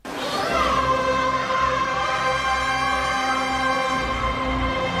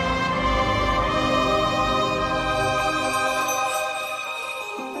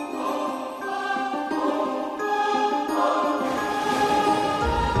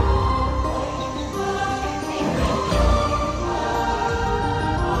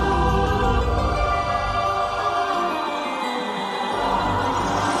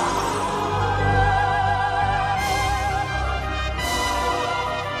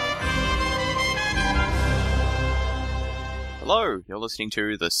Hello, you're listening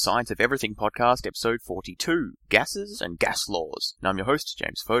to the Science of Everything podcast, episode 42, Gases and Gas Laws. And I'm your host,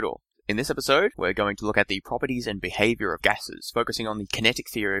 James Fodor. In this episode, we're going to look at the properties and behaviour of gases, focusing on the kinetic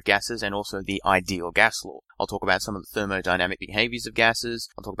theory of gases and also the ideal gas law. I'll talk about some of the thermodynamic behaviours of gases,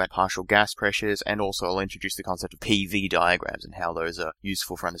 I'll talk about partial gas pressures, and also I'll introduce the concept of PV diagrams and how those are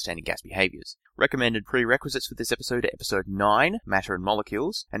useful for understanding gas behaviours. Recommended prerequisites for this episode are episode 9, Matter and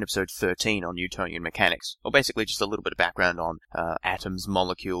Molecules, and episode 13 on Newtonian Mechanics, or basically just a little bit of background on atoms,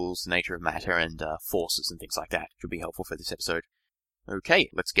 molecules, the nature of matter, and forces and things like that. Should be helpful for this episode. Okay,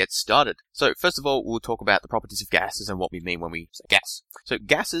 let's get started. So, first of all, we'll talk about the properties of gases and what we mean when we say gas. So, a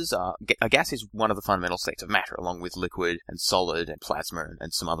gas is one of the fundamental states of matter, along with liquid and solid and plasma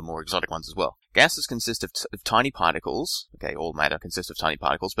and some other more exotic ones as well. Gases consist of tiny particles. Okay, all matter consists of tiny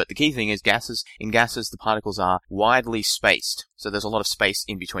particles, but the key thing is in gases, the particles are widely spaced. So there's a lot of space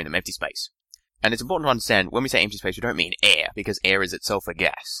in between them, empty space. And it's important to understand, when we say empty space, we don't mean air, because air is itself a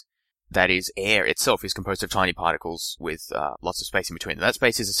gas. That is, air itself is composed of tiny particles with lots of space in between them. That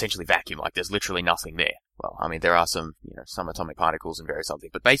space is essentially vacuum, like there's literally nothing there. Well, I mean, there are some atomic particles and various other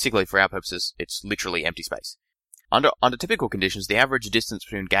things, but basically, for our purposes, it's literally empty space. Under typical conditions, the average distance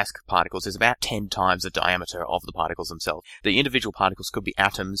between gas particles is about 10 times the diameter of the particles themselves. The individual particles could be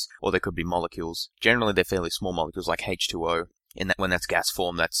atoms, or they could be molecules. Generally, they're fairly small molecules, like H2O. When that's gas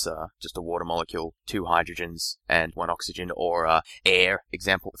form, that's just a water molecule, 2 hydrogens and 1 oxygen, or air.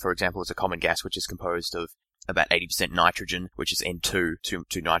 For example, is a common gas which is composed of about 80% nitrogen, which is N2,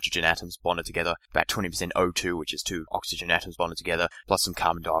 two nitrogen atoms bonded together, about 20% O2, which is 2 oxygen atoms bonded together, plus some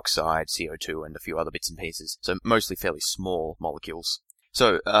carbon dioxide, CO2, and a few other bits and pieces. So mostly fairly small molecules.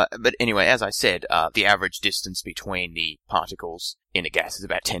 So, but anyway, as I said, the average distance between the particles in a gas is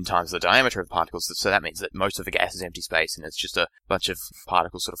about 10 times the diameter of the particles, so that means that most of the gas is empty space, and it's just a bunch of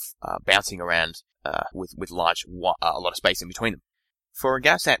particles sort of bouncing around with a lot of space in between them. For a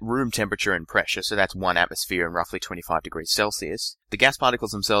gas at room temperature and pressure, so that's 1 atmosphere and roughly 25 degrees Celsius, the gas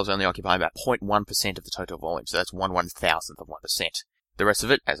particles themselves only occupy about 0.1% of the total volume, so that's 1/1000th of 1%. The rest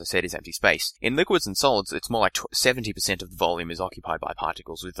of it, as I said, is empty space. In liquids and solids, it's more like 70% of the volume is occupied by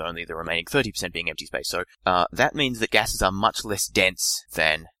particles, with only the remaining 30% being empty space. So that means that gases are much less dense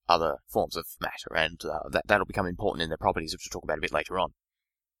than other forms of matter, and that'll become important in their properties, which we'll talk about a bit later on.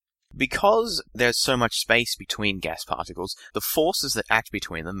 Because there's so much space between gas particles, the forces that act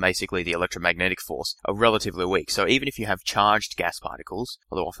between them, basically the electromagnetic force, are relatively weak. So even if you have charged gas particles,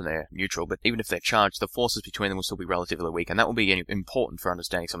 although often they're neutral, but even if they're charged, the forces between them will still be relatively weak, and that will be important for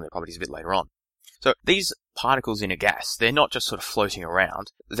understanding some of their properties a bit later on. So these particles in a gas, they're not just sort of floating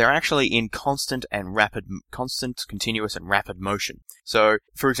around. They're actually in constant, continuous, and rapid motion. So,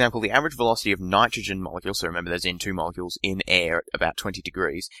 for example, the average velocity of nitrogen molecules, so remember there's N2 molecules in air at about 20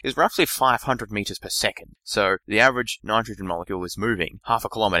 degrees, is roughly 500 meters per second. So the average nitrogen molecule is moving half a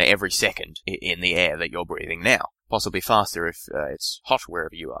kilometer every second in the air that you're breathing now. Possibly faster if it's hot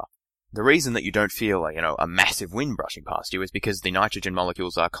wherever you are. The reason that you don't feel a massive wind brushing past you is because the nitrogen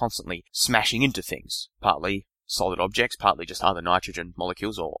molecules are constantly smashing into things, partly solid objects, partly just other nitrogen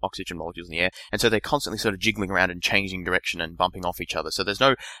molecules or oxygen molecules in the air, and so they're constantly sort of jiggling around and changing direction and bumping off each other. So there's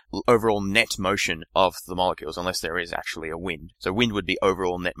no overall net motion of the molecules unless there is actually a wind. So wind would be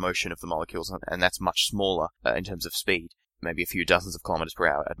overall net motion of the molecules, and that's much smaller in terms of speed, maybe a few dozens of kilometers per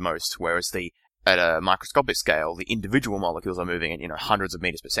hour at most, whereas at a microscopic scale, the individual molecules are moving at hundreds of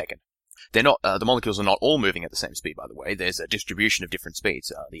meters per second. They're not, the molecules are not all moving at the same speed, by the way. There's a distribution of different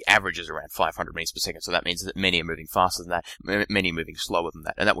speeds. The average is around 500 meters per second, so that means that many are moving faster than that, many are moving slower than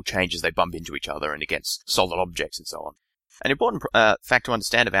that, and that will change as they bump into each other and against solid objects and so on. An important fact to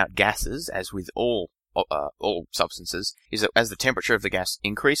understand about gases, as with all substances, is that as the temperature of the gas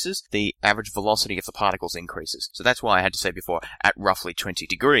increases, the average velocity of the particles increases. So that's why I had to say before, at roughly 20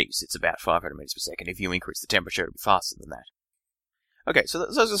 degrees, it's about 500 meters per second. If you increase the temperature, it'll be faster than that. Okay, so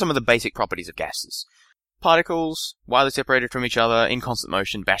those are some of the basic properties of gases. Particles, widely separated from each other, in constant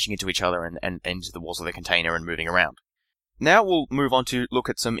motion, bashing into each other and into the walls of the container and moving around. Now we'll move on to look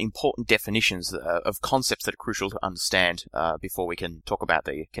at some important definitions of concepts that are crucial to understand before we can talk about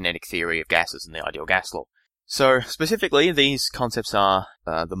the kinetic theory of gases and the ideal gas law. So, specifically, these concepts are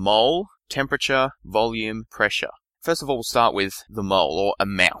the mole, temperature, volume, pressure. First of all, we'll start with the mole, or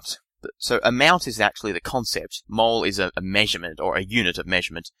amount. So amount is actually the concept. Mole is a measurement or a unit of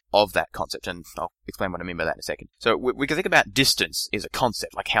measurement of that concept, and I'll explain what I mean by that in a second. So we can think about distance is a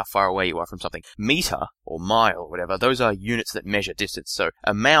concept, like how far away you are from something. Meter or mile or whatever, those are units that measure distance. So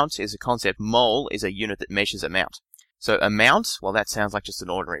amount is a concept. Mole is a unit that measures amount. So amount, well, that sounds like just an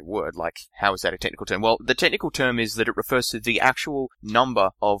ordinary word. Like, how is that a technical term? Well, the technical term is that it refers to the actual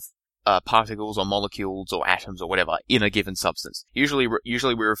number of particles or molecules or atoms or whatever in a given substance. Usually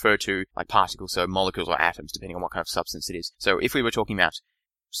we refer to like particles, so molecules or atoms, depending on what kind of substance it is. So if we were talking about,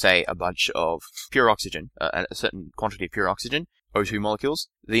 say, a bunch of pure oxygen, a certain quantity of pure oxygen, O2 molecules,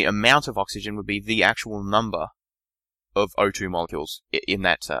 the amount of oxygen would be the actual number of O2 molecules in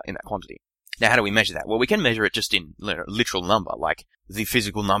that quantity. Now, how do we measure that? Well, we can measure it just in literal number, like the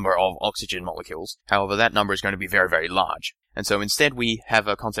physical number of oxygen molecules. However, that number is going to be very, very large. And so instead we have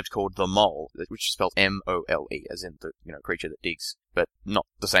a concept called the mole, which is spelled M-O-L-E, as in the creature that digs. But not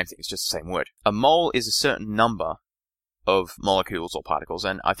the same thing, it's just the same word. A mole is a certain number of molecules or particles,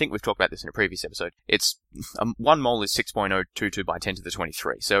 and I think we've talked about this in a previous episode. It's 1 mole is 6.022 by 10 to the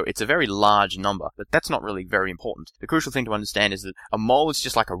 23, so it's a very large number, but that's not really very important. The crucial thing to understand is that a mole is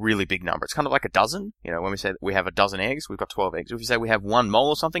just like a really big number. It's kind of like a dozen. When we say that we have a dozen eggs, we've got 12 eggs. If we say we have 1 mole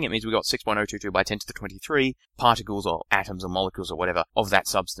or something, it means we've got 6.022 by 10 to the 23 particles or atoms or molecules or whatever of that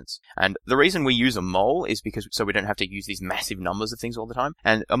substance. And the reason we use a mole is because so we don't have to use these massive numbers of things all the time.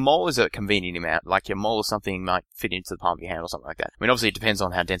 And a mole is a convenient amount, like a mole of something might fit into the palm of your hand or something like that. I mean, obviously it depends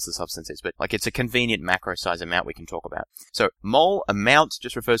on how dense the substance is, but like it's a convenient macro size amount we can talk about. So mole amount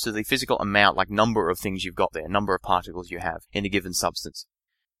just refers to the physical amount, like number of things you've got there, number of particles you have in a given substance.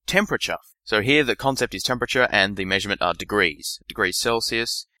 Temperature. So here the concept is temperature and the measurement are degrees. Degrees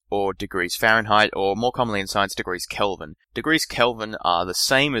Celsius or degrees Fahrenheit, or more commonly in science, degrees Kelvin. Degrees Kelvin are the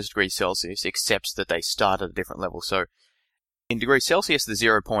same as degrees Celsius, except that they start at a different level. So in degrees Celsius, the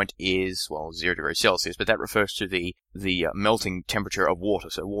 0 point is, 0 degrees Celsius, but that refers to the melting temperature of water.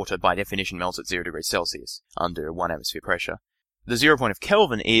 So water, by definition, melts at 0 degrees Celsius under 1 atmosphere pressure. The 0 point of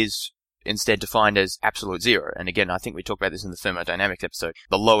Kelvin is instead defined as absolute zero. And again, I think we talked about this in the thermodynamics episode.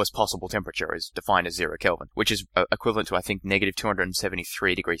 The lowest possible temperature is defined as 0 Kelvin, which is equivalent to, I think, negative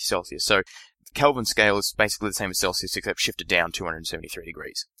 273 degrees Celsius. So the Kelvin scale is basically the same as Celsius, except shifted down 273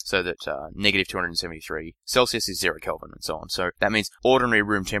 degrees. So that negative 273 Celsius is 0 Kelvin, and so on. So that means ordinary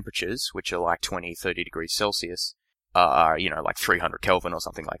room temperatures, which are like 20, 30 degrees Celsius, are, like 300 Kelvin or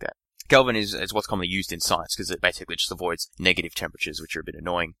something like that. Kelvin is what's commonly used in science, because it basically just avoids negative temperatures, which are a bit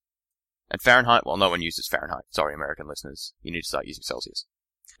annoying. And Fahrenheit, well, no one uses Fahrenheit. Sorry, American listeners. You need to start using Celsius.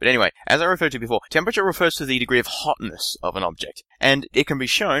 But anyway, as I referred to before, temperature refers to the degree of hotness of an object. And it can be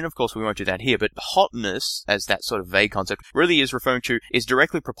shown, of course we won't do that here, but hotness, as that sort of vague concept, really is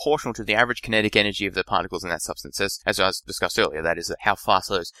directly proportional to the average kinetic energy of the particles in that substance. As I discussed earlier, that is how fast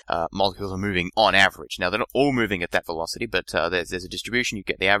those molecules are moving on average. Now, they're not all moving at that velocity, but there's a distribution, you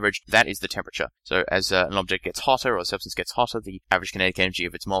get the average, that is the temperature. So as an object gets hotter, or a substance gets hotter, the average kinetic energy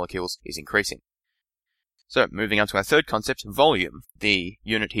of its molecules is increasing. So, moving on to our third concept, volume. The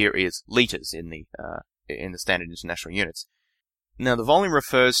unit here is litres in the standard international units. Now, the volume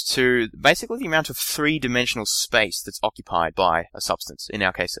refers to basically the amount of three-dimensional space that's occupied by a substance, in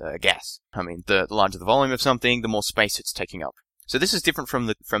our case, a gas. I mean, the larger the volume of something, the more space it's taking up. So this is different from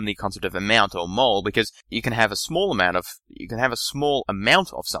the concept of amount or mole, because you can have a small amount of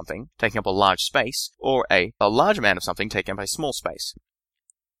something taking up a large space, or a large amount of something taking up a small space.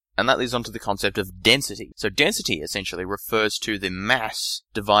 And that leads on to the concept of density. So density essentially refers to the mass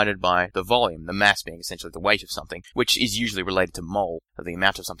divided by the volume, the mass being essentially the weight of something, which is usually related to mole, or the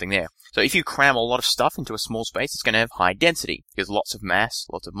amount of something there. So if you cram a lot of stuff into a small space, it's going to have high density, because lots of mass,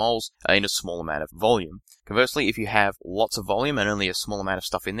 lots of moles, are in a small amount of volume. Conversely, if you have lots of volume and only a small amount of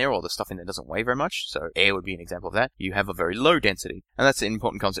stuff in there, or the stuff in there doesn't weigh very much, so air would be an example of that, you have a very low density. And that's an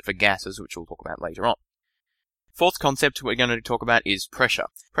important concept for gases, which we'll talk about later on. Fourth concept we're going to talk about is pressure.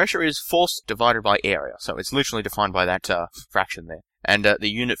 Pressure is force divided by area, so it's literally defined by that fraction there. And the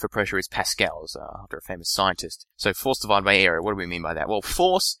unit for pressure is pascals, after a famous scientist. So force divided by area, what do we mean by that? Well,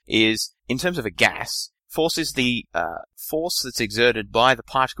 force is, in terms of a gas, force is the force that's exerted by the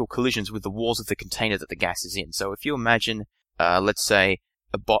particle collisions with the walls of the container that the gas is in. So if you imagine, let's say,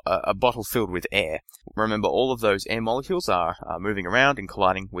 a bottle filled with air. Remember, all of those air molecules are moving around and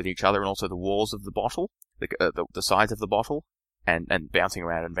colliding with each other, and also the walls of the bottle, the sides of the bottle, and bouncing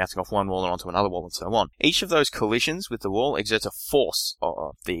around and bouncing off one wall and onto another wall and so on. Each of those collisions with the wall exerts a force,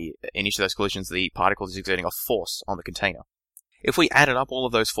 in each of those collisions the particle is exerting a force on the container. If we added up all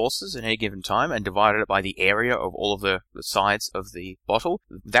of those forces at any given time and divided it by the area of all of the sides of the bottle,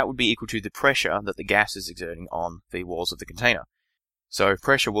 that would be equal to the pressure that the gas is exerting on the walls of the container. So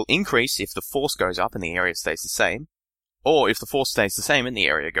pressure will increase if the force goes up and the area stays the same, or if the force stays the same and the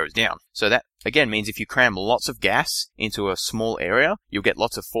area goes down. So that, again, means if you cram lots of gas into a small area, you'll get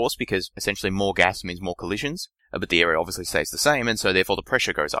lots of force, because essentially more gas means more collisions. but the area obviously stays the same, and so therefore the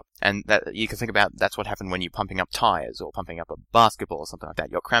pressure goes up. And that you can think about, that's what happened when you're pumping up tires or pumping up a basketball or something like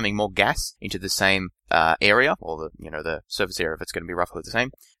that. You're cramming more gas into the same area, or the surface area if it's going to be roughly the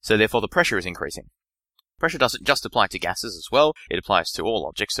same. So therefore the pressure is increasing. Pressure doesn't just apply to gases as well, it applies to all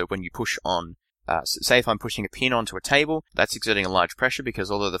objects. So when you push on, say if I'm pushing a pin onto a table, that's exerting a large pressure because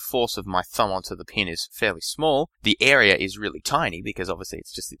although the force of my thumb onto the pin is fairly small, the area is really tiny because obviously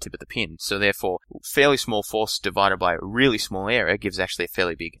it's just the tip of the pin. So therefore, fairly small force divided by a really small area gives actually a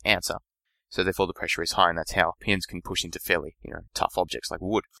fairly big answer. So therefore the pressure is high, and that's how pins can push into fairly, tough objects like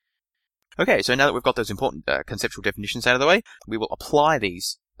wood. Okay, so now that we've got those important conceptual definitions out of the way, we will apply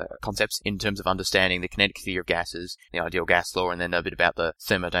these concepts in terms of understanding the kinetic theory of gases, the ideal gas law, and then a bit about the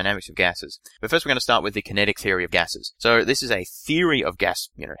thermodynamics of gases. But first we're going to start with the kinetic theory of gases. So this is a theory of gas,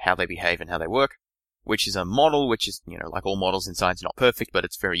 how they behave and how they work, which is a model which is, like all models in science, not perfect, but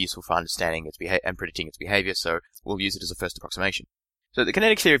it's very useful for understanding its behavior and predicting its behavior, so we'll use it as a first approximation. So the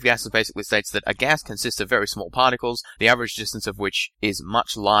kinetic theory of gases basically states that a gas consists of very small particles, the average distance of which is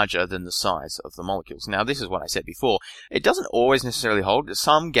much larger than the size of the molecules. Now, this is what I said before. It doesn't always necessarily hold.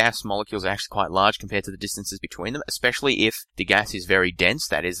 Some gas molecules are actually quite large compared to the distances between them, especially if the gas is very dense,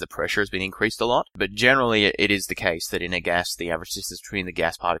 that is, the pressure has been increased a lot. But generally, it is the case that in a gas, the average distance between the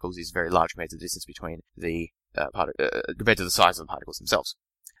gas particles is very large compared to the distance between the compared to the size of the particles themselves.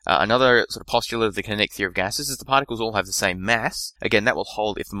 Another sort of postulate of the kinetic theory of gases is the particles all have the same mass. Again, that will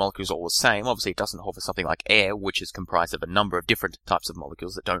hold if the molecules are all the same. Obviously, it doesn't hold for something like air, which is comprised of a number of different types of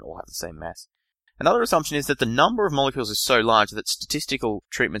molecules that don't all have the same mass. Another assumption is that the number of molecules is so large that statistical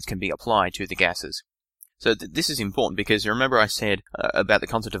treatments can be applied to the gases. So this is important because you remember I said about the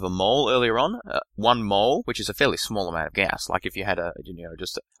concept of a mole earlier on. 1 mole, which is a fairly small amount of gas. Like if you had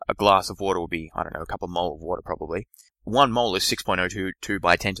just a glass of water would be, a couple of mole of water probably. 1 mole is 6.022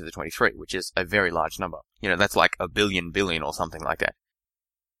 by 10 to the 23, which is a very large number. That's like a billion or something like that.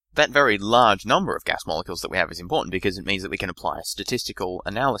 That very large number of gas molecules that we have is important because it means that we can apply statistical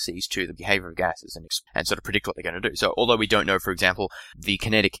analyses to the behavior of gases and sort of predict what they're going to do. So although we don't know, for example, the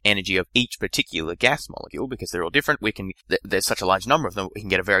kinetic energy of each particular gas molecule because they're all different, there's such a large number of them, we can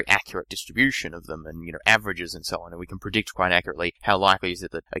get a very accurate distribution of them and, averages and so on, and we can predict quite accurately how likely is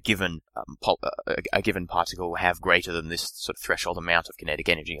it that a given particle will have greater than this sort of threshold amount of kinetic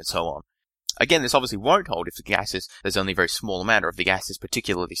energy and so on. Again, this obviously won't hold if there's only a very small amount, or if the gas is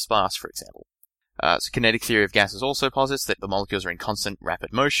particularly sparse, for example. So kinetic theory of gases also posits that the molecules are in constant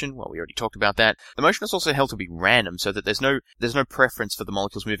rapid motion. Well, we already talked about that. The motion is also held to be random, so that there's no preference for the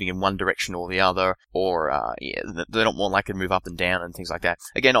molecules moving in one direction or the other, or they don't more likely to move up and down and things like that.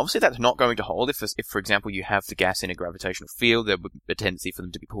 Again, obviously that's not going to hold. If for example, you have the gas in a gravitational field, there would be a tendency for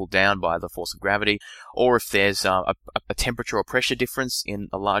them to be pulled down by the force of gravity, or if there's a temperature or pressure difference in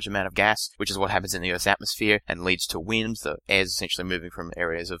a large amount of gas, which is what happens in the Earth's atmosphere and leads to wind. The air is essentially moving from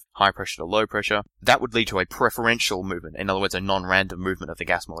areas of high pressure to low pressure. That would lead to a preferential movement, in other words, a non-random movement of the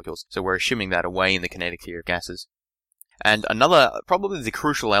gas molecules. So we're assuming that away in the kinetic theory of gases. And another, probably the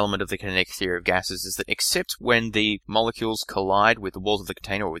crucial element of the kinetic theory of gases is that except when the molecules collide with the walls of the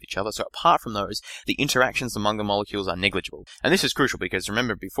container or with each other, so apart from those, the interactions among the molecules are negligible. And this is crucial because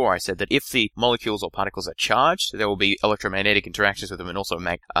remember before I said that if the molecules or particles are charged, there will be electromagnetic interactions with them and also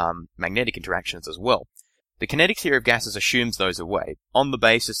magnetic interactions as well. The kinetic theory of gases assumes those away, on the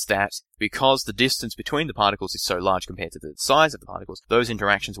basis that because the distance between the particles is so large compared to the size of the particles, those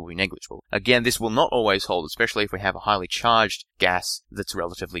interactions will be negligible. Again, this will not always hold, especially if we have a highly charged gas that's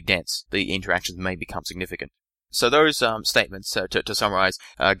relatively dense. The interactions may become significant. So those statements, to summarize,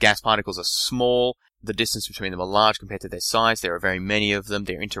 gas particles are small, the distance between them are large compared to their size, there are very many of them,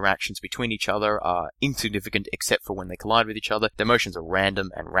 their interactions between each other are insignificant except for when they collide with each other, their motions are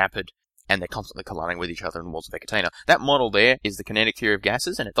random and rapid, and they're constantly colliding with each other in the walls of their container. That model there is the kinetic theory of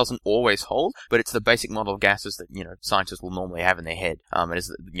gases, and it doesn't always hold, but it's the basic model of gases that, scientists will normally have in their head. It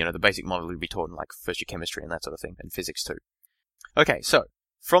is, the basic model you'd be taught in, like, first year chemistry and that sort of thing, and physics too. Okay, so,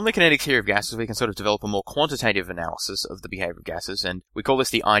 from the kinetic theory of gases, we can sort of develop a more quantitative analysis of the behavior of gases, and we call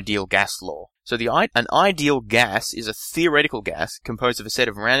this the ideal gas law. So an ideal gas is a theoretical gas composed of a set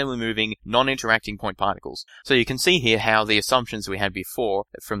of randomly moving, non-interacting point particles. So you can see here how the assumptions we had before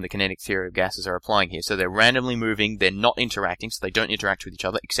from the kinetic theory of gases are applying here. So they're randomly moving, they're not interacting, so they don't interact with each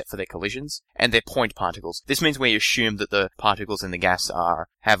other except for their collisions, and they're point particles. This means we assume that the particles in the gas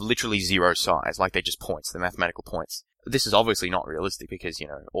have literally zero size, like they're just points, they're mathematical points. This is obviously not realistic because,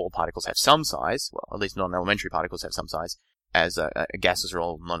 all particles have some size, well, at least non-elementary particles have some size, as gases are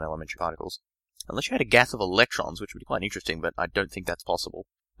all non-elementary particles. Unless you had a gas of electrons, which would be quite interesting, but I don't think that's possible.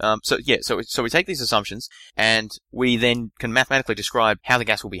 So we take these assumptions, and we then can mathematically describe how the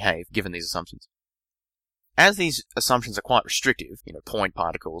gas will behave given these assumptions. as these assumptions are quite restrictive, point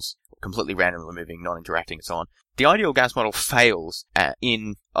particles, completely randomly moving, non-interacting and so on, the ideal gas model fails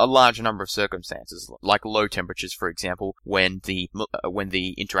in a large number of circumstances, like low temperatures, for example, when the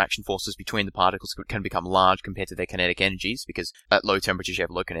interaction forces between the particles can become large compared to their kinetic energies, because at low temperatures you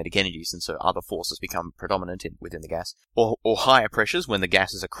have low kinetic energies, and so other forces become predominant within the gas. Or higher pressures, when the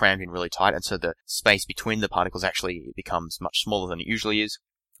gases are crammed in really tight, and so the space between the particles actually becomes much smaller than it usually is.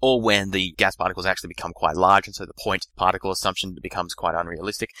 Or when the gas particles actually become quite large, and so the point particle assumption becomes quite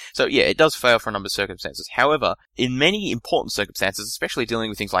unrealistic. So yeah, it does fail for a number of circumstances. However, in many important circumstances, especially dealing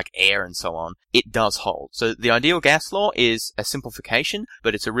with things like air and so on, it does hold. So the ideal gas law is a simplification,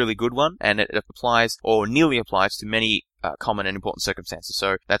 but it's a really good one, and it applies, or nearly applies, to many common and important circumstances.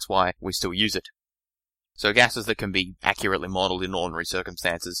 So that's why we still use it. So gases that can be accurately modeled in ordinary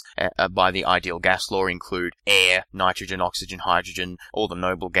circumstances by the ideal gas law include air, nitrogen, oxygen, hydrogen, all the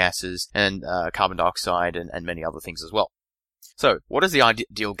noble gases, and carbon dioxide, and many other things as well. So, what does the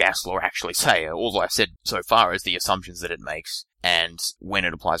ideal gas law actually say? All I've said so far is the assumptions that it makes, and when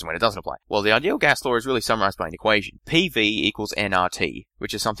it applies and when it doesn't apply. Well, the ideal gas law is really summarized by an equation. PV equals nRT,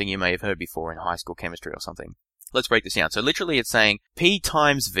 which is something you may have heard before in high school chemistry or something. Let's break this down. So literally it's saying P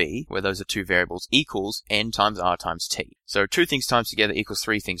times V, where those are two variables, equals N times R times T. So two things times together equals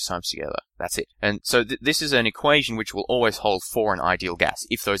three things times together. That's it. And so this is an equation which will always hold for an ideal gas,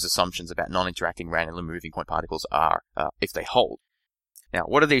 if those assumptions about non-interacting randomly moving point particles are, if they hold. Now,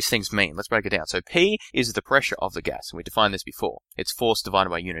 what do these things mean? Let's break it down. So P is the pressure of the gas, and we defined this before. It's force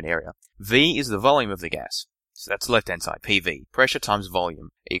divided by unit area. V is the volume of the gas. So that's the left-hand side, PV. Pressure times volume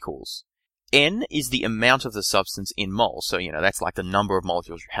equals N is the amount of the substance in moles, so, that's like the number of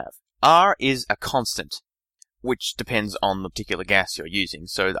molecules you have. R is a constant, which depends on the particular gas you're using.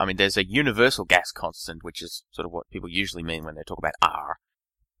 So, there's a universal gas constant, which is sort of what people usually mean when they talk about R.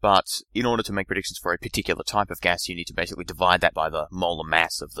 But in order to make predictions for a particular type of gas, you need to basically divide that by the molar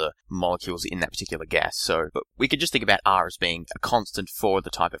mass of the molecules in that particular gas. So, but we could just think about R as being a constant for the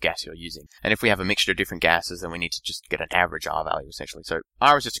type of gas you're using. And if we have a mixture of different gases, then we need to just get an average R value, essentially. So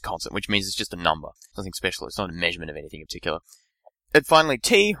R is just a constant, which means it's just a number. It's nothing special. It's not a measurement of anything in particular. And finally,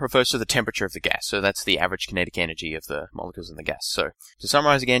 T refers to the temperature of the gas. So that's the average kinetic energy of the molecules in the gas. So to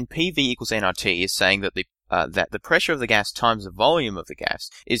summarize again, PV equals nRT is saying that the pressure of the gas times the volume of the gas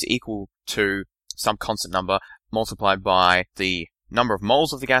is equal to some constant number multiplied by the number of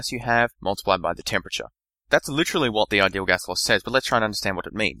moles of the gas you have multiplied by the temperature. That's literally what the ideal gas law says, but let's try and understand what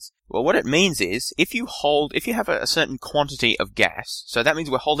it means. Well, what it means is, if you have a certain quantity of gas, so that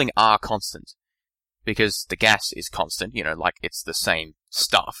means we're holding R constant, because the gas is constant, like it's the same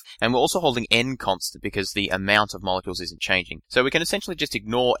stuff. And we're also holding N constant because the amount of molecules isn't changing. So we can essentially just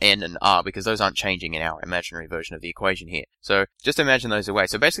ignore N and R because those aren't changing in our imaginary version of the equation here. So just imagine those away.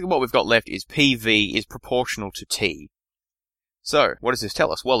 So basically what we've got left is PV is proportional to T. So what does this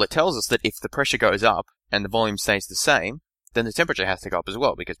tell us? Well, it tells us that if the pressure goes up and the volume stays the same, then the temperature has to go up as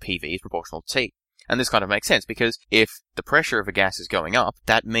well because PV is proportional to T. And this kind of makes sense because if the pressure of a gas is going up,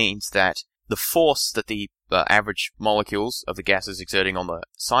 that means that the force that the average molecules of the gas is exerting on the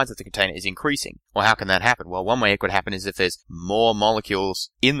sides of the container is increasing. Well, how can that happen? Well, one way it could happen is if there's more molecules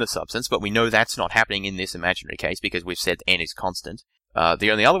in the substance, but we know that's not happening in this imaginary case because we've said N is constant. The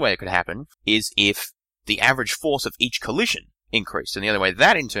only other way it could happen is if the average force of each collision increased. And the other way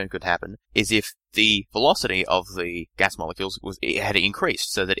that in turn could happen is if the velocity of the gas molecules had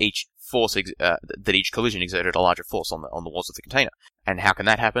increased so that each collision exerted a larger force on the walls of the container. And how can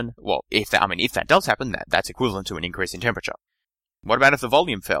that happen? Well, if that does happen, that's equivalent to an increase in temperature. What about if the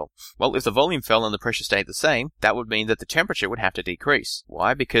volume fell? Well, if the volume fell and the pressure stayed the same, that would mean that the temperature would have to decrease.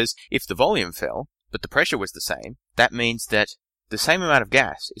 Why? Because if the volume fell, but the pressure was the same, that means that the same amount of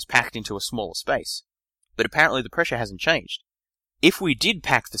gas is packed into a smaller space. But apparently the pressure hasn't changed. If we did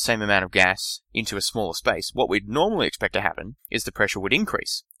pack the same amount of gas into a smaller space, what we'd normally expect to happen is the pressure would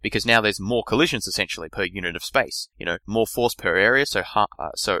increase, because now there's more collisions essentially per unit of space. More force per area, so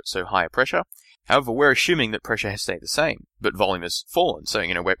higher pressure. However, we're assuming that pressure has stayed the same, but volume has fallen. So,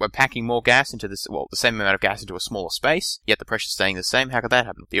 we're packing more gas into the same amount of gas into a smaller space, yet the pressure's staying the same. How could that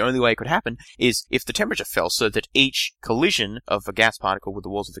happen? The only way it could happen is if the temperature fell so that each collision of a gas particle with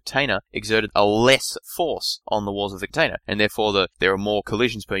the walls of the container exerted a less force on the walls of the container, and therefore there are more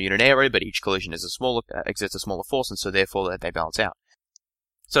collisions per unit area, but each collision is exerts a smaller force, and so therefore they balance out.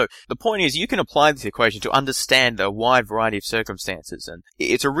 So the point is you can apply this equation to understand a wide variety of circumstances, and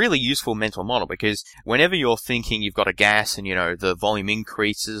it's a really useful mental model because whenever you're thinking you've got a gas and the volume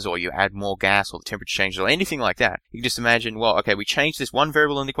increases or you add more gas or the temperature changes or anything like that, you can just imagine, well, okay, we changed this one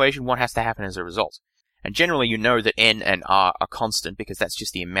variable in the equation, what has to happen as a result? And generally you know that N and R are constant because that's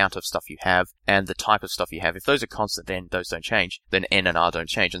just the amount of stuff you have and the type of stuff you have. If those are constant, then those don't change. Then N and R don't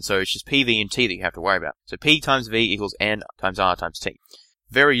change. And so it's just P, V, and T that you have to worry about. So P times V equals N times R times T.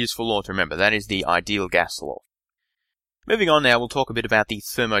 Very useful law to remember. That is the ideal gas law. Moving on now, we'll talk a bit about the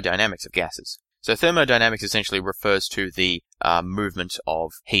thermodynamics of gases. So thermodynamics essentially refers to the movement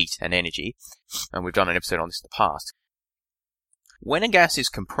of heat and energy, and we've done an episode on this in the past. When a gas is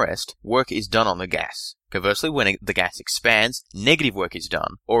compressed, work is done on the gas. Conversely, when the gas expands, negative work is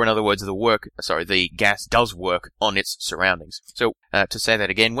done, or in other words, the gas does work on its surroundings. So, to say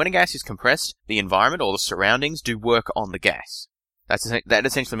that again, when a gas is compressed, the environment or the surroundings do work on the gas. That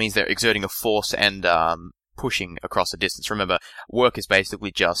essentially means they're exerting a force and pushing across a distance. Remember, work is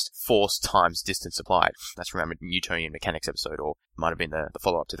basically just force times distance applied. That's remember Newtonian Mechanics episode, or might have been the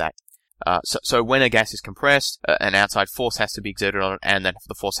follow-up to that. So when a gas is compressed, an outside force has to be exerted on it, and then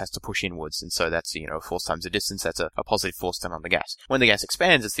the force has to push inwards. And so that's, force times the distance. That's a positive force done on the gas. When the gas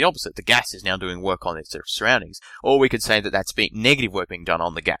expands, it's the opposite. The gas is now doing work on its surroundings. Or we could say that that's negative work being done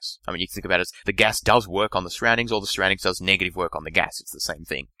on the gas. I mean, you can think about it as the gas does work on the surroundings, or the surroundings does negative work on the gas. It's the same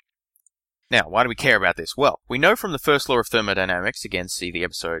thing. Now, why do we care about this? Well, we know from the first law of thermodynamics, again, see the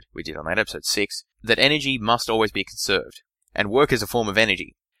episode we did on that, episode 6, that energy must always be conserved. And work is a form of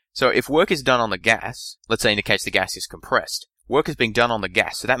energy. So if work is done on the gas, let's say in the case the gas is compressed, work is being done on the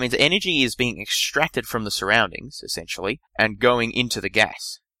gas. So that means energy is being extracted from the surroundings, essentially, and going into the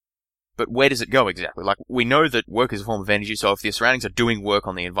gas. But where does it go exactly? Like, we know that work is a form of energy, so if the surroundings are doing work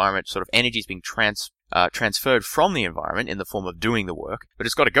on the environment, sort of energy is being transferred from the environment in the form of doing the work, but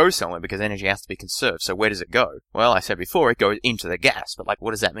it's got to go somewhere because energy has to be conserved. So where does it go? Well, I said before, it goes into the gas, but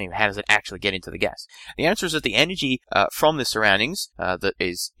what does that mean? How does it actually get into the gas? The answer is that the energy from the surroundings that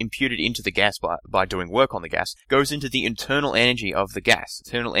is imputed into the gas by doing work on the gas goes into the internal energy of the gas,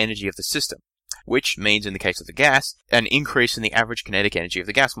 internal energy of the system, which means in the case of the gas, an increase in the average kinetic energy of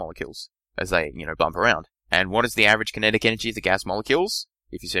the gas molecules as they, bump around. And what is the average kinetic energy of the gas molecules?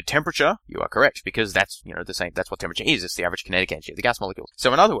 If you said temperature, you are correct, because that's, the same, that's what temperature is. It's the average kinetic energy of the gas molecules.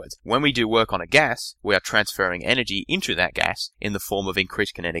 So in other words, when we do work on a gas, we are transferring energy into that gas in the form of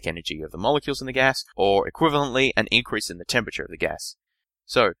increased kinetic energy of the molecules in the gas, or equivalently, an increase in the temperature of the gas.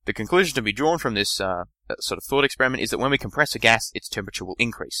 So, the conclusion to be drawn from this sort of thought experiment is that when we compress a gas, its temperature will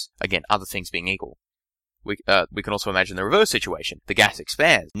increase. Again, other things being equal. We can also imagine the reverse situation. The gas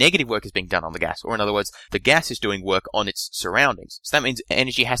expands. Negative work is being done on the gas. Or in other words, the gas is doing work on its surroundings. So that means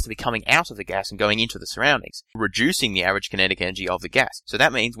energy has to be coming out of the gas and going into the surroundings, reducing the average kinetic energy of the gas. So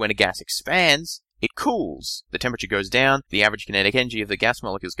that means when a gas expands, it cools. The temperature goes down. The average kinetic energy of the gas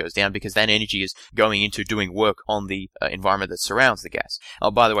molecules goes down because that energy is going into doing work on the environment that surrounds the gas.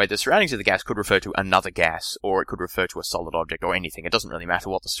 Oh, by the way, the surroundings of the gas could refer to another gas, or it could refer to a solid object or anything. It doesn't really matter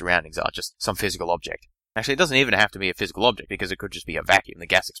what the surroundings are, just some physical object. Actually, it doesn't even have to be a physical object because it could just be a vacuum. The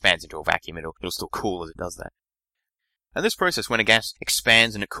gas expands into a vacuum. It'll still cool as it does that. And this process, when a gas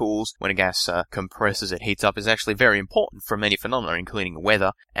expands and it cools, when a gas compresses, it heats up, is actually very important for many phenomena, including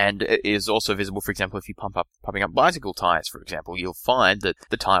weather, and it is also visible, for example, if you pumping up bicycle tires, for example, you'll find that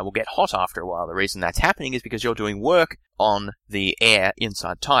the tire will get hot after a while. The reason that's happening is because you're doing work on the air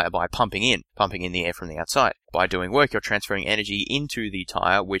inside the tire by pumping in the air from the outside. By doing work, you're transferring energy into the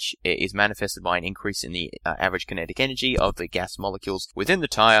tire, which is manifested by an increase in the average kinetic energy of the gas molecules within the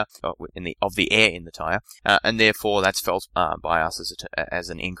tire, of the air in the tire, and therefore that's felt by us as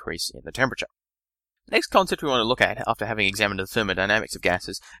an increase in the temperature. Next concept we want to look at, after having examined the thermodynamics of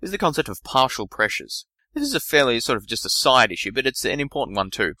gases, is the concept of partial pressures. This is a fairly sort of just a side issue, but it's an important one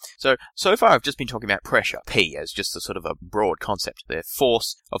too. So far I've just been talking about pressure, P, as just a sort of a broad concept. The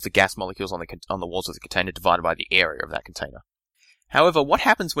force of the gas molecules on the walls of the container divided by the area of that container. However, what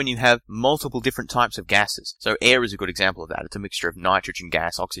happens when you have multiple different types of gases? So air is a good example of that. It's a mixture of nitrogen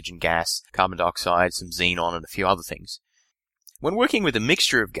gas, oxygen gas, carbon dioxide, some xenon, and a few other things. When working with a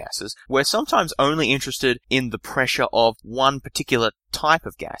mixture of gases, we're sometimes only interested in the pressure of one particular type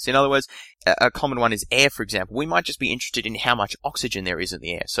of gas. In other words, a common one is air, for example. We might just be interested in how much oxygen there is in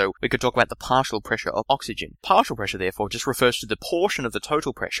the air. So we could talk about the partial pressure of oxygen. Partial pressure, therefore, just refers to the portion of the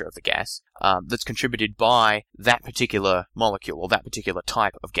total pressure of the gas that's contributed by that particular molecule or that particular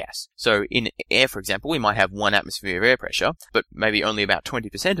type of gas. So in air, for example, we might have 1 atmosphere of air pressure, but maybe only about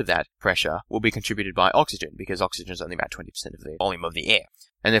 20% of that pressure will be contributed by oxygen, because oxygen is only about 20% of the volume of the air.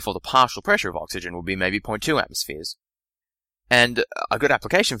 And therefore the partial pressure of oxygen will be maybe 0.2 atmospheres. And a good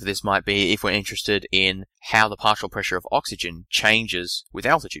application for this might be if we're interested in how the partial pressure of oxygen changes with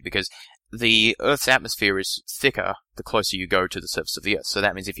altitude, because the Earth's atmosphere is thicker the closer you go to the surface of the Earth. So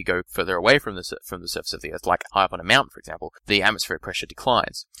that means if you go further away from the surface of the Earth, like high up on a mountain, for example, the atmospheric pressure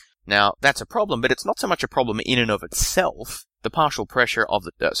declines. Now, that's a problem, but it's not so much a problem in and of itself. The partial pressure of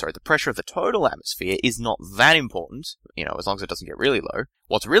the pressure of the total atmosphere is not that important, as long as it doesn't get really low.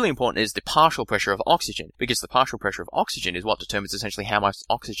 What's really important is the partial pressure of oxygen, because the partial pressure of oxygen is what determines essentially how much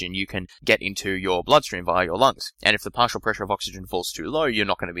oxygen you can get into your bloodstream via your lungs. And if the partial pressure of oxygen falls too low, you're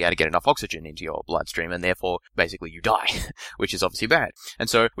not going to be able to get enough oxygen into your bloodstream, and therefore, basically, you die, which is obviously bad. And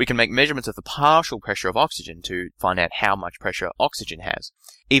so, we can make measurements of the partial pressure of oxygen to find out how much pressure oxygen has.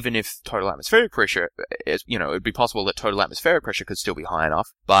 Even if total atmospheric pressure is, it would be possible that total atmospheric pressure could still be high enough,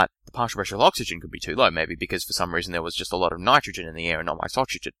 but the partial pressure of oxygen could be too low, maybe because for some reason there was just a lot of nitrogen in the air and not much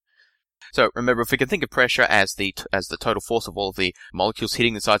oxygen. So remember, if we can think of pressure as the total force of all of the molecules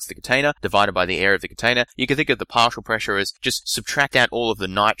hitting the sides of the container divided by the area of the container, you can think of the partial pressure as just subtract out all of the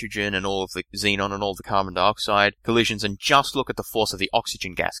nitrogen and all of the xenon and all of the carbon dioxide collisions and just look at the force of the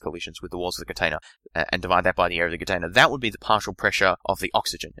oxygen gas collisions with the walls of the container and divide that by the area of the container. That would be the partial pressure of the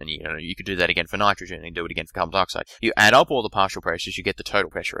oxygen. And you could do that again for nitrogen and do it again for carbon dioxide. You add up all the partial pressures, you get the total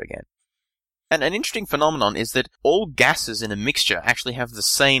pressure again. And an interesting phenomenon is that all gases in a mixture actually have the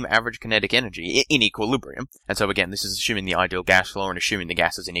same average kinetic energy in equilibrium. And so again, this is assuming the ideal gas law and assuming the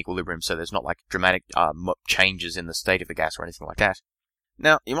gas is in equilibrium, so there's not like dramatic changes in the state of the gas or anything like that.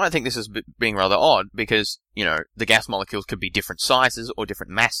 Now, you might think this is being rather odd because, the gas molecules could be different sizes or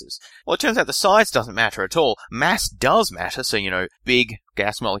different masses. Well, it turns out the size doesn't matter at all. Mass does matter, so, big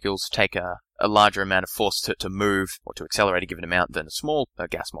gas molecules take a larger amount of force to move or to accelerate a given amount than a small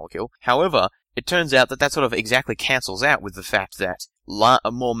gas molecule. However, it turns out that sort of exactly cancels out with the fact that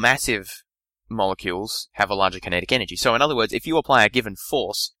more massive molecules have a larger kinetic energy. So in other words, if you apply a given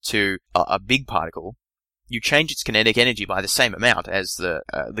force to a big particle, you change its kinetic energy by the same amount as the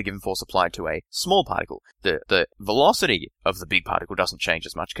given force applied to a small particle. The velocity of the big particle doesn't change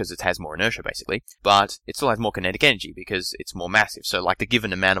as much because it has more inertia basically, but it still has more kinetic energy because it's more massive. So like the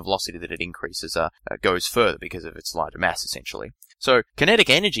given amount of velocity that it increases goes further because of its larger mass essentially. So kinetic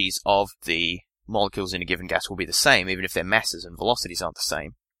energies of the molecules in a given gas will be the same even if their masses and velocities aren't the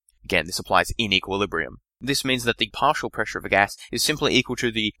same. Again, this applies in equilibrium. This means that the partial pressure of a gas is simply equal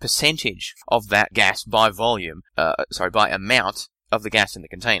to the percentage of that gas by volume, by amount of the gas in the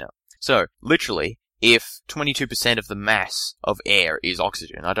container. So, literally, if 22% of the mass of air is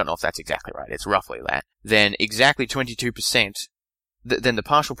oxygen, I don't know if that's exactly right, it's roughly that, then exactly 22%, then the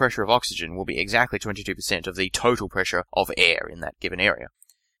partial pressure of oxygen will be exactly 22% of the total pressure of air in that given area.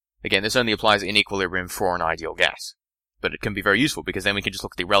 Again, this only applies in equilibrium for an ideal gas. But it can be very useful because then we can just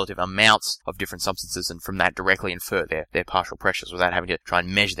look at the relative amounts of different substances and from that directly infer their partial pressures without having to try and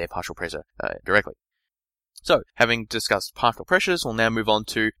measure their partial pressure directly. So, having discussed partial pressures, we'll now move on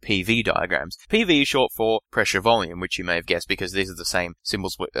to PV diagrams. PV is short for pressure volume, which you may have guessed because these are the same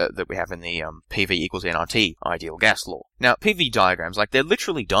symbols that we have in the PV equals nRT ideal gas law. Now, PV diagrams, they're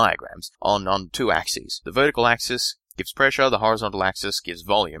literally diagrams on two axes. The vertical axis gives pressure, the horizontal axis gives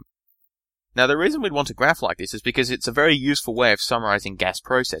volume. Now, the reason we'd want a graph like this is because it's a very useful way of summarizing gas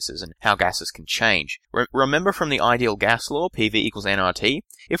processes and how gases can change. Remember from the ideal gas law, PV equals nRT,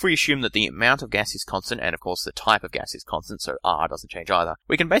 if we assume that the amount of gas is constant, and of course the type of gas is constant, so R doesn't change either,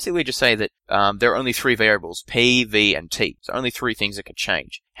 we can basically just say that there are only three variables, P, V, and T. So only three things that could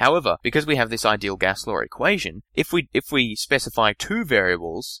change. However, because we have this ideal gas law equation, if we specify two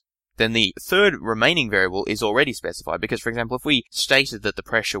variables, then the third remaining variable is already specified because, for example, if we stated that the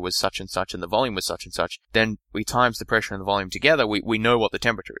pressure was such and such and the volume was such and such, then we times the pressure and the volume together, we know what the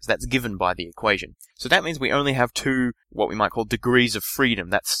temperature is. That's given by the equation. So that means we only have two, what we might call degrees of freedom.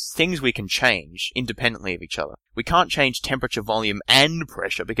 That's things we can change independently of each other. We can't change temperature, volume, and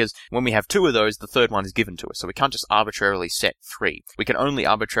pressure because when we have two of those, the third one is given to us. So we can't just arbitrarily set three. We can only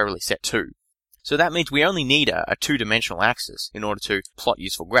arbitrarily set two. So that means we only need a two-dimensional axis in order to plot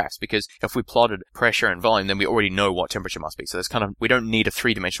useful graphs, because if we plotted pressure and volume, then we already know what temperature must be. So that's we don't need a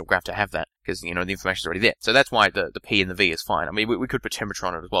three-dimensional graph to have that, because, the information's already there. So that's why the P and the V is fine. I mean, we could put temperature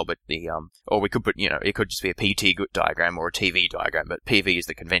on it as well, but or we could put, it could just be a PT diagram or a TV diagram, but PV is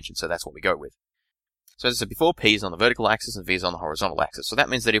the convention, so that's what we go with. So as I said before, P is on the vertical axis and V is on the horizontal axis. So that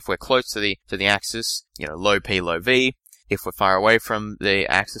means that if we're close to the axis, low P, low V, if we're far away from the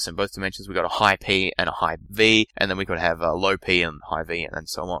axis in both dimensions, we've got a high P and a high V, and then we could have a low P and high V, and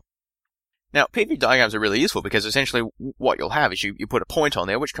so on. Now, PV diagrams are really useful because essentially what you'll have is you put a point on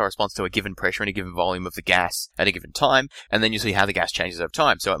there which corresponds to a given pressure and a given volume of the gas at a given time, and then you see how the gas changes over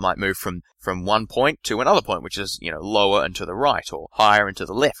time. So it might move from one point to another point, which is, lower and to the right, or higher and to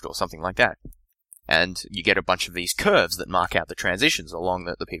the left, or something like that. And you get a bunch of these curves that mark out the transitions along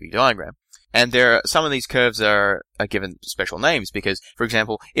the PV diagram. And some of these curves are given special names because, for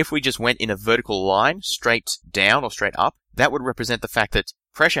example, if we just went in a vertical line straight down or straight up, that would represent the fact that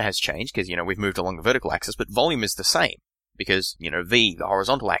Pressure has changed because, we've moved along the vertical axis, but volume is the same because, V, the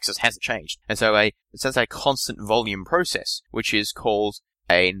horizontal axis, hasn't changed. And so it's a constant volume process, which is called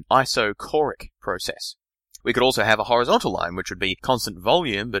an isochoric process. We could also have a horizontal line, which would be constant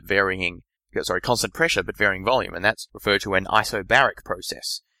constant pressure but varying volume, and that's referred to an isobaric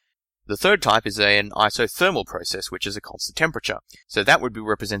process. The third type is an isothermal process, which is a constant temperature. So that would be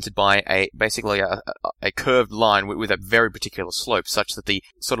represented by basically a curved line with a very particular slope, such that the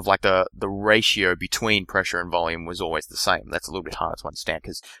ratio between pressure and volume was always the same. That's a little bit harder to understand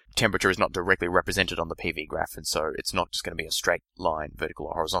because temperature is not directly represented on the PV graph, and so it's not just going to be a straight line, vertical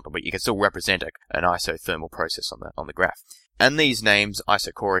or horizontal, but you can still represent an isothermal process on the graph. And these names,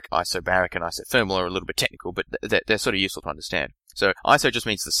 isochoric, isobaric, and isothermal, are a little bit technical, but they're sort of useful to understand. So iso just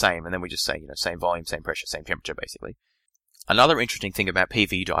means the same, and then we just say, same volume, same pressure, same temperature, basically. Another interesting thing about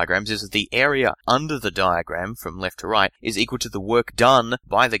PV diagrams is that the area under the diagram, from left to right, is equal to the work done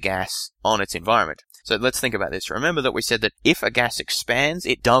by the gas on its environment. So let's think about this. Remember that we said that if a gas expands,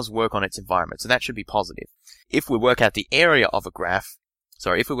 it does work on its environment, so that should be positive. If we work out the area of a PV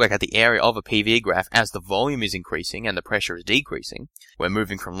graph as the volume is increasing and the pressure is decreasing, we're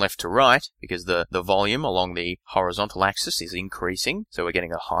moving from left to right because the volume along the horizontal axis is increasing, so we're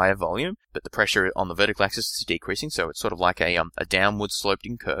getting a higher volume, but the pressure on the vertical axis is decreasing, so it's sort of like a downward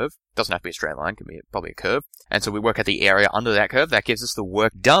sloping curve. Doesn't have to be a straight line, can be probably a curve. And so we work out the area under that curve. That gives us the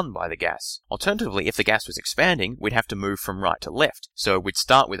work done by the gas. Alternatively, if the gas was expanding, we'd have to move from right to left. So we'd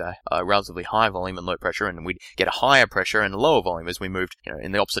start with a relatively high volume and low pressure, and we'd get a higher pressure and a lower volume as we moved,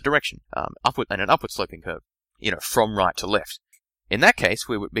 in the opposite direction, upward and an upward sloping curve, from right to left. In that case,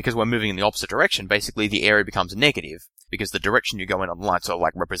 because we're moving in the opposite direction, basically the area becomes negative, because the direction you go in on the line sort of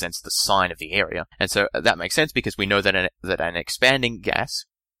represents the sign of the area. And so that makes sense because we know that an expanding gas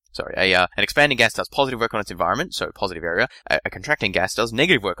does positive work on its environment, so positive area. A contracting gas does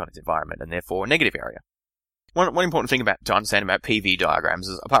negative work on its environment, and therefore negative area. One important thing to understand about PV diagrams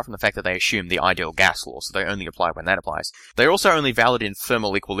is, apart from the fact that they assume the ideal gas law, so they only apply when that applies, they're also only valid in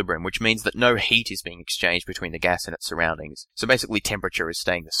thermal equilibrium, which means that no heat is being exchanged between the gas and its surroundings. So basically temperature is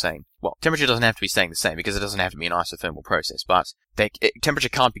staying the same. Well, temperature doesn't have to be staying the same because it doesn't have to be an isothermal process, but temperature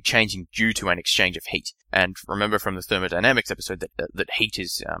can't be changing due to an exchange of heat. And remember from the thermodynamics episode that heat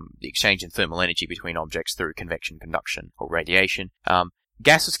is the exchange in thermal energy between objects through convection, conduction, or radiation.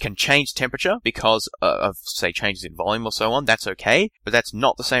 Gases can change temperature because of, say, changes in volume or so on. That's okay, but that's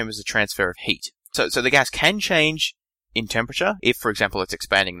not the same as the transfer of heat. So the gas can change in temperature if, for example, it's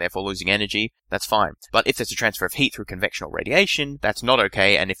expanding, therefore losing energy. That's fine. But if there's a transfer of heat through convection or radiation, that's not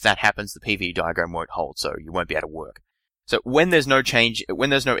okay. And if that happens, the PV diagram won't hold, so you won't be able to work. So when there's no exchange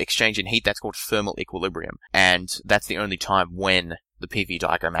in heat, that's called thermal equilibrium, and that's the only time when the PV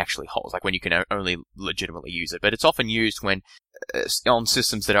diagram actually holds, when you can only legitimately use it. But it's often used when on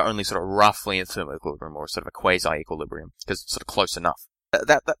systems that are only sort of roughly in thermal equilibrium or sort of a quasi-equilibrium, because it's sort of close enough.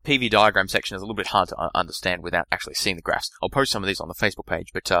 That PV diagram section is a little bit hard to understand without actually seeing the graphs. I'll post some of these on the Facebook page,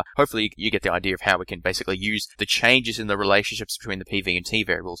 but hopefully you get the idea of how we can basically use the changes in the relationships between the PV and T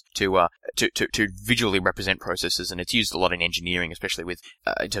variables to visually represent processes, and it's used a lot in engineering, especially with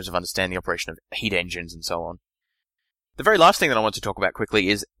in terms of understanding the operation of heat engines and so on. The very last thing that I want to talk about quickly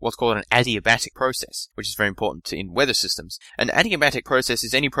is what's called an adiabatic process, which is very important in weather systems. An adiabatic process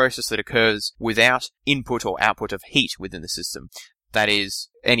is any process that occurs without input or output of heat within the system. That is,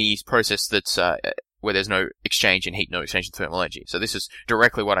 any process that's where there's no exchange in heat, no exchange in thermal energy. So this is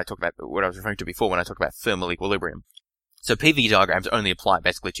directly what I was referring to before when I talked about thermal equilibrium. So PV diagrams only apply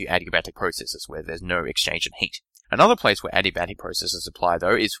basically to adiabatic processes where there's no exchange in heat. Another place where adiabatic processes apply,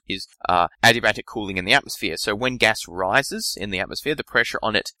 though, is adiabatic cooling in the atmosphere. So when gas rises in the atmosphere, the pressure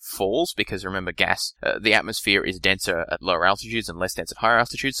on it falls because, remember, the atmosphere is denser at lower altitudes and less dense at higher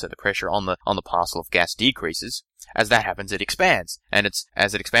altitudes, so the pressure on the parcel of gas decreases. As that happens, it expands, and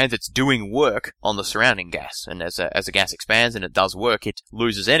as it expands, it's doing work on the surrounding gas. And as the gas expands and it does work, it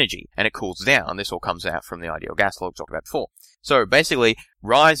loses energy and it cools down. This all comes out from the ideal gas law we talked about before. So basically,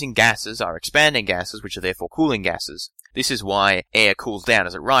 rising gases are expanding gases, which are therefore cooling gases. This is why air cools down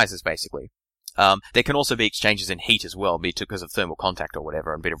as it rises, basically. There can also be exchanges in heat as well, be it because of thermal contact or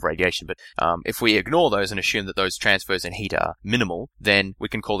whatever, and a bit of radiation. But if we ignore those and assume that those transfers in heat are minimal, then we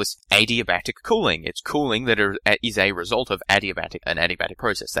can call this adiabatic cooling. It's cooling that is a result of an adiabatic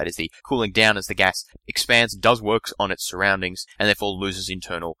process. That is, the cooling down as the gas expands, does work on its surroundings, and therefore loses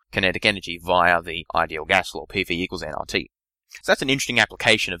internal kinetic energy via the ideal gas law, PV equals nRT. So that's an interesting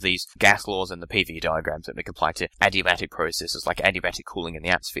application of these gas laws and the PV diagrams that we can apply to adiabatic processes like adiabatic cooling in the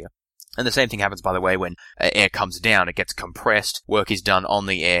atmosphere. And the same thing happens, by the way, when air comes down, it gets compressed, work is done on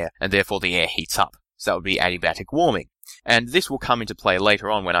the air, and therefore the air heats up. So that would be adiabatic warming. And this will come into play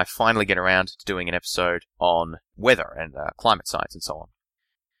later on when I finally get around to doing an episode on weather and climate science and so on.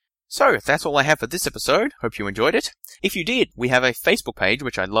 So, that's all I have for this episode. Hope you enjoyed it. If you did, we have a Facebook page,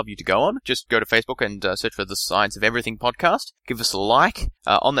 which I'd love you to go on. Just go to Facebook and search for the Science of Everything podcast. Give us a like.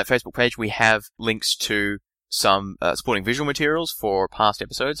 On that Facebook page, we have links to some supporting visual materials for past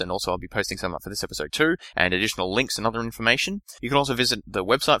episodes, and also I'll be posting some up for this episode too, and additional links and other information. You can also visit the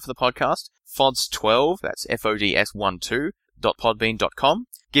website for the podcast, fods12, that's FODS12.podbean.com.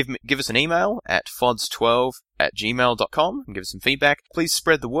 Give us an email at fods12@gmail.com and give us some feedback. Please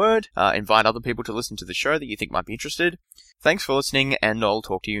spread the word, invite other people to listen to the show that you think might be interested. Thanks for listening, and I'll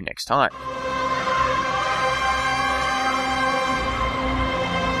talk to you next time.